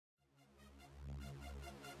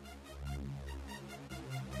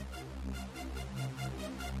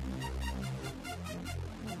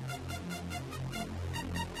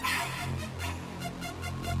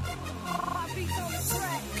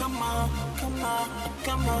come on,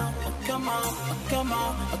 come on, come on, come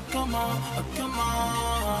on, come on, come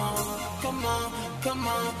on, come on, come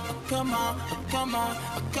on, come on, come on,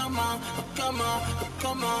 come on, come on,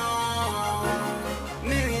 come on. $1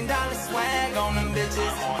 million swag on them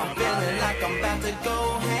bitches. I'm feeling like I'm about to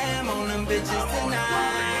go ham on them bitches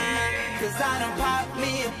tonight. Cause I done popped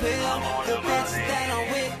me a pill. The bitch that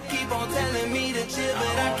I'm with keep on telling me to chill,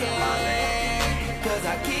 but I can't. Cause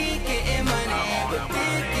I keep getting money, but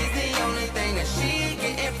this is the only thing that she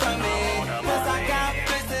getting from me. Cause I got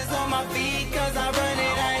business on my feet, cause I run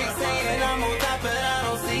it. I ain't saying I'm on top, but I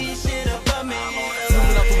don't see shit above me.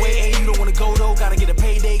 Moving out the way, hey, you don't wanna go though. Gotta get a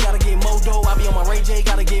payday, gotta get more dough. I be on my Ray J,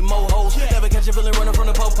 gotta get more hoes. Never catch a villain running from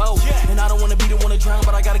the po-po. And I don't wanna be the one to drown,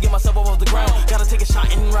 but I gotta get myself off the ground. Gotta take a shot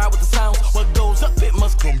and ride with the sounds. What goes up, it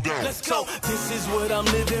must come down. Let's go. This is what I'm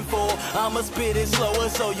living for. I'ma spit it slower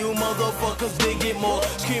so you motherfuckers dig it more.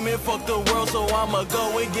 Screaming fuck the world, so I'ma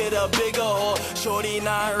go and get a bigger whore. Shorty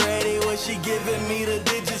not ready, what she giving me the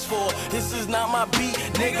digits for? This is not my beat,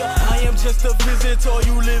 nigga. I am just a visitor.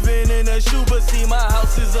 You living in a shoe, but see my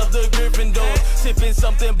house is of the Gryffindor. Sipping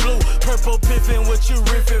something blue, purple piffin'. What you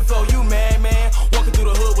riffing for? You mad, man? Walking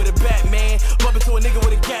through the hood with a Batman, bumping to a nigga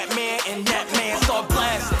with a cat man, and that man start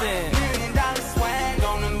blasting. $1 million swag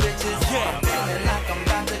on them bitches. Yeah. I'm feeling like I'm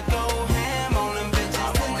about to go ham on them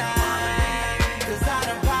bitches tonight. Cause I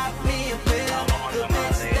done popped me a pill. The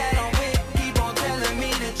bitch that I'm with keep on telling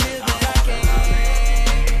me to chill, but I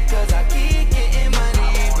can't. Cause I keep getting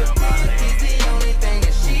money, but this is the only thing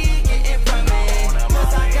that she getting from me.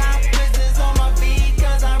 Cause I got business on my feet,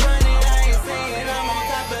 cause I run it. I ain't saying I'm on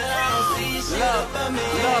top, but I don't see shit above me.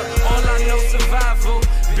 Look, all I know survival.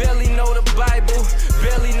 Barely know the Bible,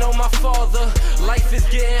 barely know my father. Life is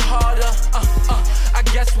getting harder. I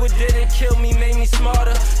guess what didn't kill me made me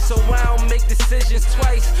smarter. So I don't make decisions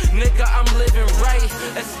twice. Nigga, I'm living right.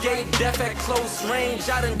 Escape death at close range.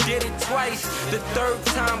 I done did it twice. The third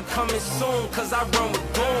time coming soon, cause I run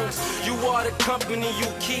with goons. You are the company you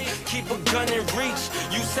keep a gun in reach.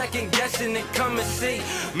 You second guessing and come and see.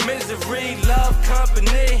 Misery, love,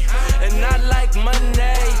 company, and I like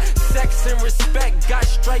money. Sex and respect, got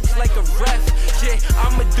stripes like a ref. Yeah,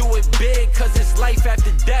 I'ma do it big, cause it's life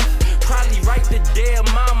after death. Probably write the dead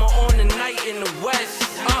mama on the night in the West.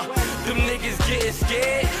 Them niggas getting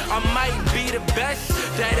scared. I might be the best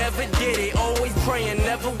that ever did it. Always praying,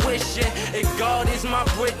 never wishing. If God is my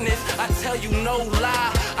witness, I tell you no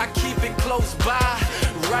lie. I keep it close by,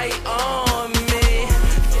 right on me.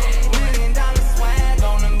 $1 million swag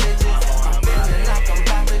on them bitches. I'm feeling like I'm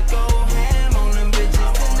about to go ham on them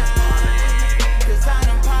bitches tonight. Cause I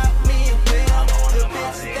done popped me a pill. The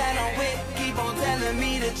bitch that I'm with keep on telling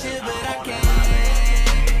me to chill, but I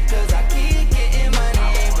can't. Cause I keep getting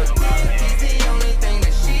money, but this is the only thing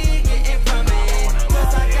that she getting from me.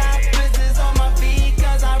 Cause I got business on my feet,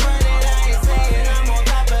 cause I run it. I ain't saying I'm on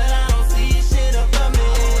top, but I don't see shit above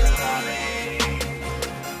me.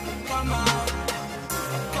 Come on,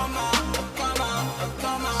 come on, come on,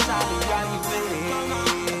 come on. Shawty, how you feeling? Come on,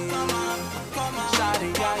 come on, come on.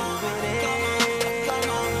 Shawty, how you